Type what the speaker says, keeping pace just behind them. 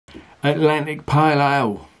Atlantic Pale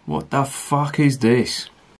Ale. What the fuck is this?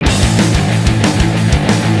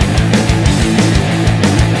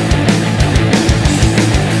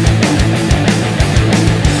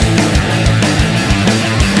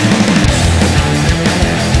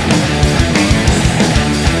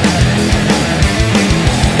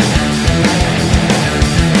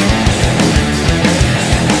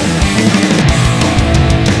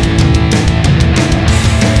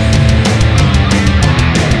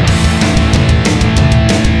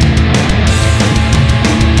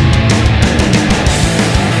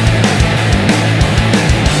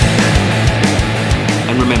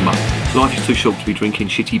 Life is too short to be drinking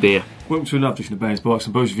shitty beer. Welcome to another edition of Bands, Bikes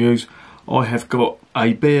and Booze Reviews. I have got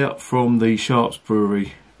a beer from the Sharps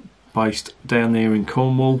Brewery based down there in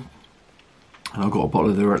Cornwall, and I've got a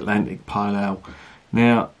bottle of their Atlantic Pale Ale.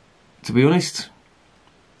 Now, to be honest,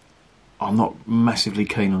 I'm not massively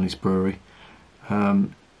keen on this brewery.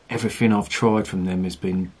 Everything I've tried from them has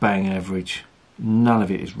been bang average. None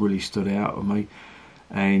of it has really stood out on me,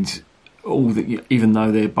 and all that, even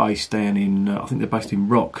though they're based down in, I think they're based in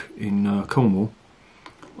Rock in Cornwall,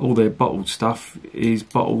 all their bottled stuff is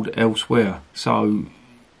bottled elsewhere. So,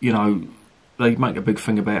 you know, they make a big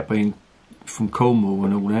thing about being from Cornwall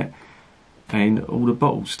and all that, and all the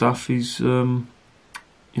bottled stuff is, you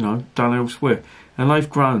know, done elsewhere. And they've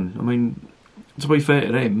grown. I mean, to be fair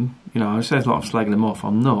to them, you know, it sounds like I'm slagging them off.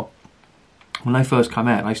 I'm not. When they first came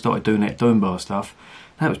out, they started doing that Doom Bar stuff.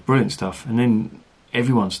 That was brilliant stuff. And then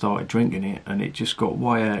everyone started drinking it, and it just got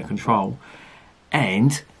way out of control,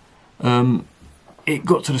 and it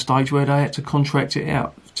got to the stage where they had to contract it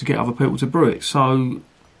out to get other people to brew it. So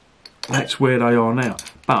that's where they are now.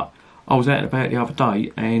 But I was out and about the other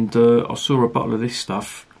day, and I saw a bottle of this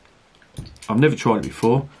stuff. I've never tried it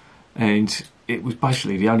before, and it was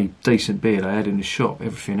basically the only decent beer they had in the shop.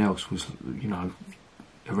 Everything else was, you know,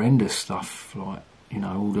 horrendous stuff, like, you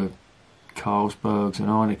know, all the Carlsbergs and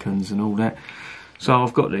Heinekens and all that. So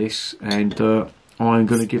I've got this, and I'm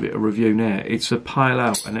going to give it a review now. It's a Pale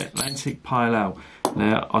Ale, an Atlantic Pale Ale.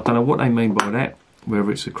 Now, I don't know what they mean by that,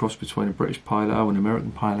 whether it's a cross between a British Pale Ale and an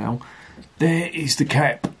American Pale Ale. There is the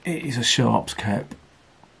cap. It is a Sharps cap.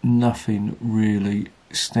 Nothing really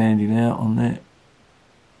standing out on that.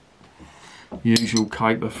 Usual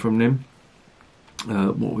caper from them.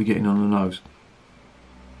 What are we getting on the nose?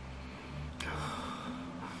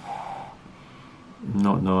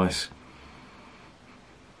 Not nice.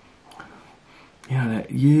 You know,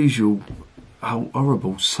 that usual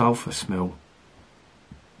horrible sulphur smell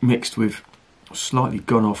mixed with slightly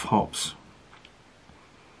gone off hops.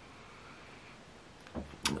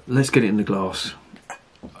 Let's get it in the glass.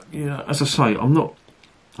 You know, as I say, I'm not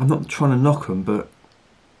trying to knock them, but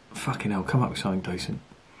fucking hell, come up with something decent.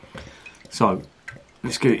 So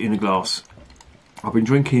let's get it in the glass. I've been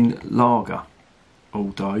drinking lager all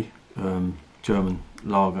day, German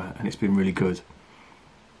lager, and it's been really good.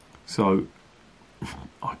 So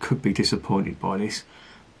I could be disappointed by this,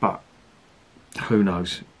 but who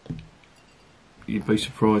knows? You'd be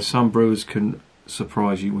surprised. Some brewers can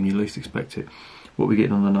surprise you when you least expect it. What are we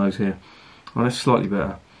getting on the nose here? Oh, that's slightly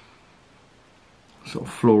better. Sort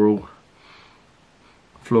of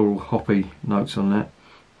floral hoppy notes on that.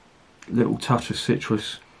 Little touch of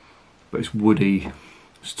citrus, but it's woody.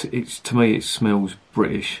 To me, it smells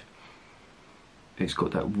British. It's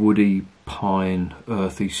got that woody, pine,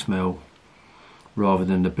 earthy smell, rather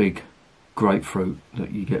than the big grapefruit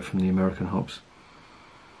that you get from the American hops.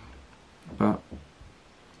 But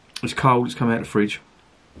it's cold, it's come out of the fridge.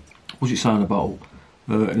 What's it say on the bottle?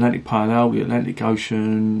 Atlantic Pale Ale, the Atlantic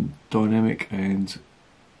Ocean, dynamic and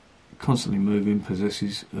constantly moving,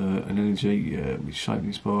 possesses an energy which shape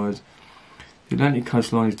inspired. The Atlantic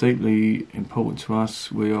coastline is deeply important to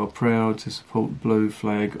us. We are proud to support Blue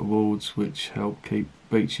Flag Awards, which help keep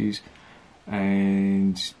beaches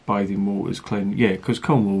and bathing waters clean. Yeah, because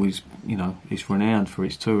Cornwall is, you know, it's renowned for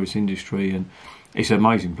its tourist industry, and it's an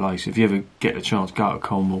amazing place. If you ever get a chance, go to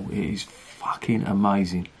Cornwall. It is fucking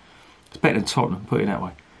amazing. It's better than Tottenham, put it that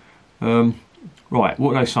way. Right,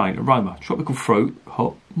 what are they saying? Aroma: tropical fruit,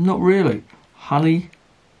 hop, not really. Honey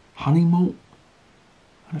malt,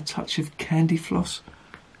 and a touch of candy floss.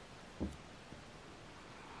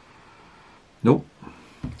 Nope,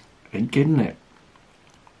 ain't getting it.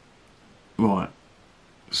 Right,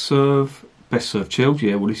 best served chilled.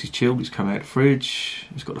 Yeah, well, this is chilled, it's come out of the fridge.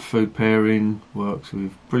 It's got the food pairing, works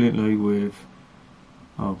with brilliantly with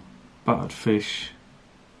buttered fish,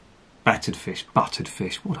 buttered fish,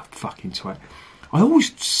 what a fucking twat. I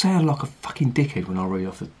always sound like a fucking dickhead when I read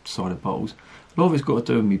off the side of bottles. A lot of it's got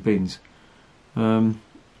to do with me bins. Or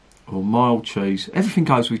mild cheese, everything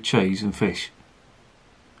goes with cheese and fish.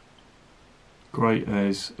 great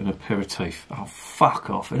as an aperitif. Oh, fuck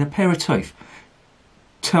off. An aperitif.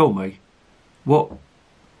 Tell me, what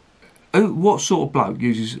sort of bloke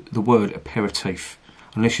uses the word aperitif?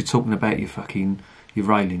 Unless you're talking about your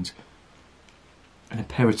railings. An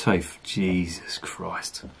aperitif. Jesus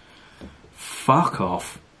Christ. Fuck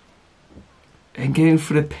off. And going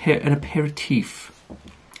for an aperitif.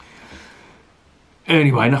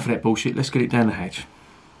 Anyway, enough of that bullshit. Let's get it down the hatch.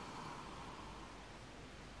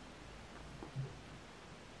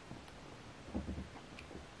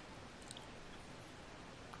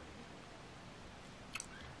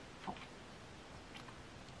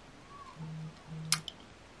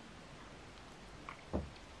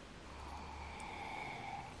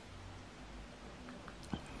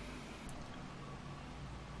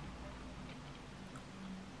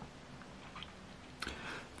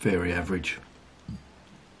 Very average.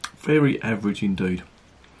 Very average indeed.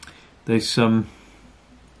 There's some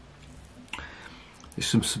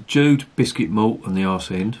subdued biscuit malt on the arse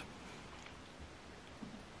end,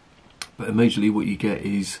 but immediately what you get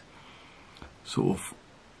is sort of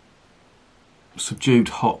subdued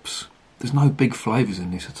hops. There's no big flavours in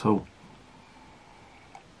this at all.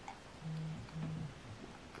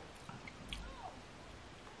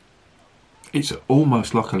 It's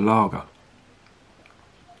almost like a lager,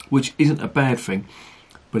 which isn't a bad thing,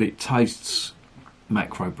 but it tastes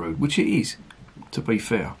macro brewed, which it is, to be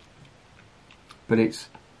fair. But it's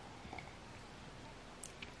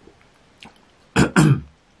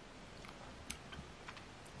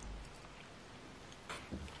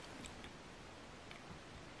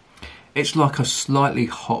it's like a slightly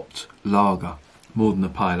hopped lager more than a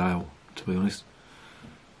pale ale, to be honest.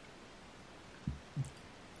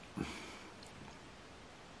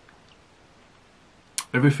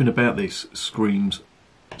 Everything about this screams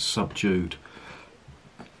subdued.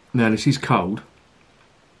 Now this is cold,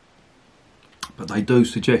 but they do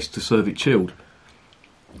suggest to serve it chilled.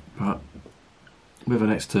 But whether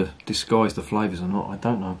that's to disguise the flavours or not, I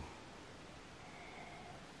don't know.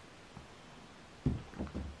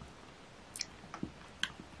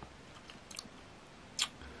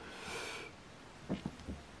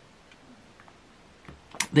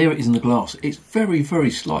 There it is in the glass. It's very,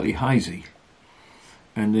 very slightly hazy.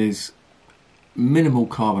 And there's minimal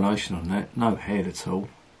carbonation on that, no head at all.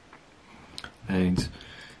 And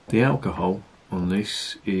the alcohol on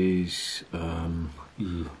this is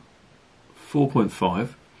 4.5.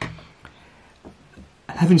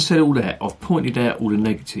 Having said all that, I've pointed out all the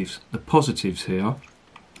negatives. The positives here: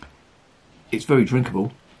 it's very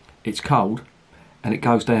drinkable, it's cold, and it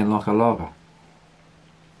goes down like a lager.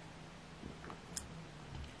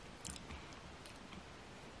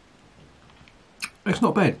 It's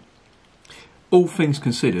not bad. All things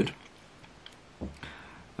considered,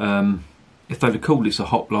 if they'd have called this a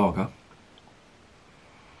hop lager,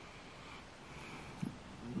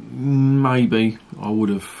 maybe I would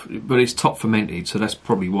have. But it's top fermented, so that's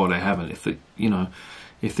probably why they haven't. If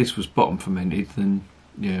if this was bottom fermented, then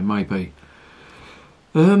yeah, maybe.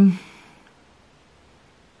 Put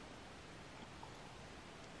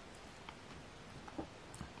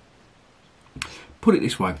it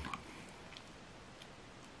this way.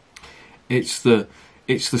 It's the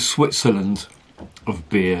Switzerland of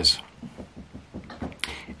beers.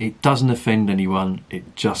 It doesn't offend anyone.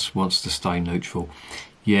 It just wants to stay neutral.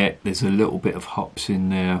 Yeah, there's a little bit of hops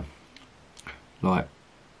in there, like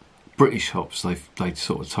British hops. They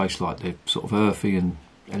sort of taste like they're sort of earthy, and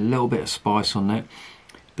a little bit of spice on that.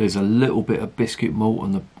 There's a little bit of biscuit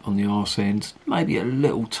malt on the arse end. Maybe a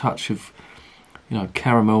little touch of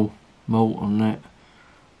caramel malt on that,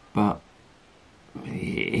 but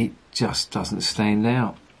it just doesn't stand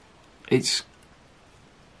out. It's,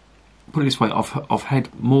 put it this way, I've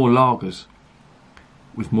had more lagers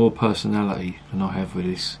with more personality than I have with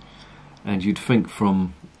this, and you'd think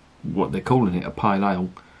from what they're calling it, a pale ale,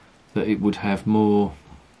 that it would have more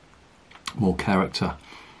character,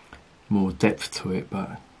 more depth to it,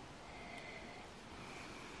 but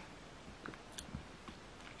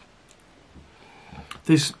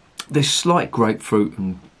there's slight grapefruit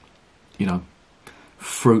and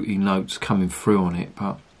fruity notes coming through on it,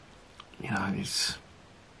 but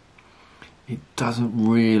it doesn't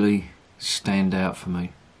really stand out for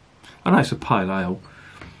me. I know it's a pale ale.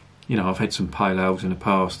 I've had some pale ales in the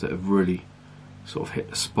past that have really sort of hit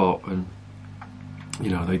the spot, and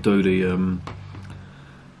they do the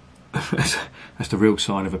that's the real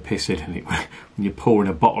sign of a pisshead, isn't it? When you're pouring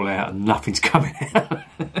a bottle out and nothing's coming out.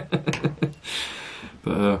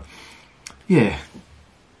 But yeah,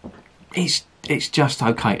 it's just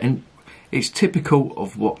okay, and it's typical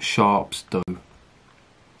of what Sharps do.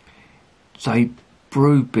 They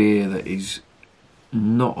brew beer that is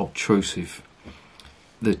not obtrusive.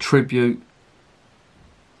 The tribute,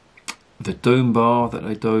 the Doom Bar that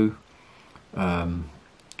they do,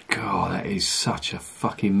 God, that is such a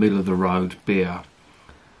fucking middle of the road beer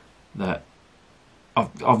that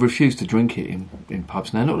I've refused to drink it in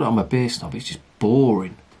pubs now. Not that I'm a beer snob, it's just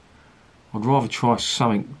boring. I'd rather try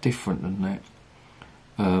something different than that.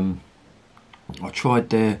 I tried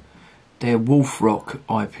their Wolf Rock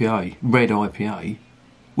IPA, red IPA,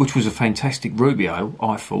 which was a fantastic ruby ale,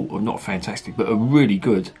 I thought. Or not fantastic, but a really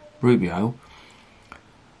good ruby ale.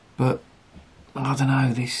 But I don't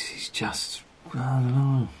know, this is just, I don't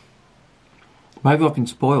know. Maybe I've been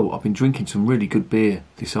spoiled. I've been drinking some really good beer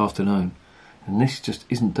this afternoon, and this just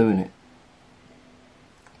isn't doing it.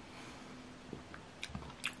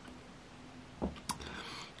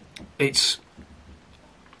 It's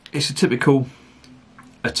a typical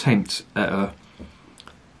attempt at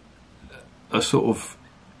a sort of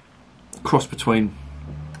cross between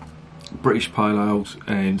British pale ales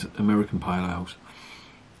and American pale ales.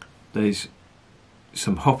 There's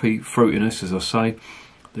some hoppy fruitiness, as I say.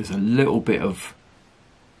 There's a little bit of,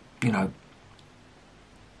 you know,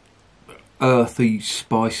 earthy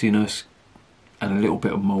spiciness and a little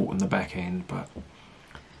bit of malt in the back end, but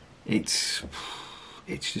it's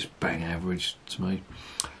just bang average to me.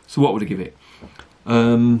 So what would I give it?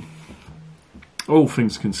 All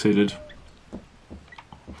things considered,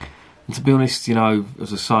 and to be honest, you know,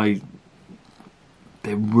 as I say,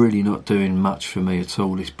 they're really not doing much for me at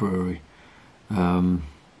all, this brewery. I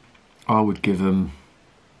would give them,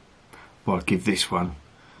 well, I'd give this one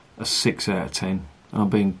a 6 out of 10. And I'm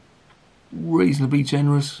being reasonably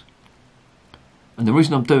generous. And the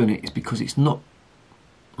reason I'm doing it is because it's not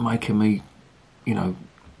making me, you know,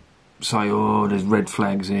 say, oh, there's red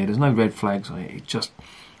flags here. There's no red flags on it.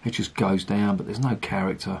 It just goes down, but there's no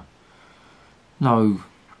character. No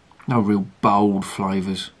real bold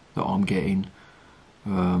flavours that I'm getting. I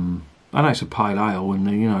know it's a pale ale, and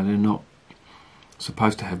you know they're not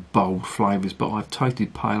supposed to have bold flavours, but I've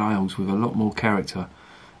tasted pale ales with a lot more character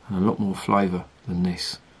and a lot more flavour than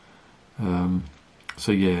this.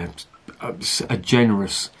 So yeah, a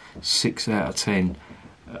generous 6 out of 10.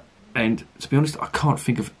 And to be honest, I can't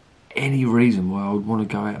think of any reason why I would want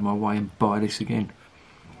to go out of my way and buy this again.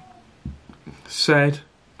 Sad,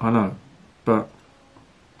 I know, but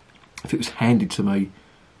if it was handed to me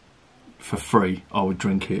for free, I would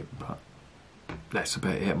drink it, but that's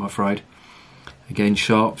about it, I'm afraid. Again,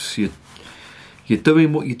 Sharps, you're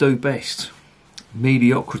doing what you do best.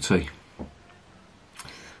 Mediocrity. But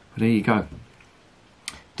there you go.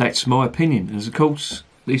 That's my opinion. As of course,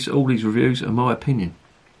 all these reviews are my opinion.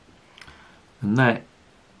 And that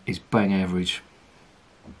is bang average.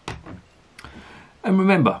 And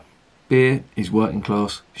remember, beer is working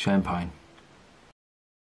class champagne.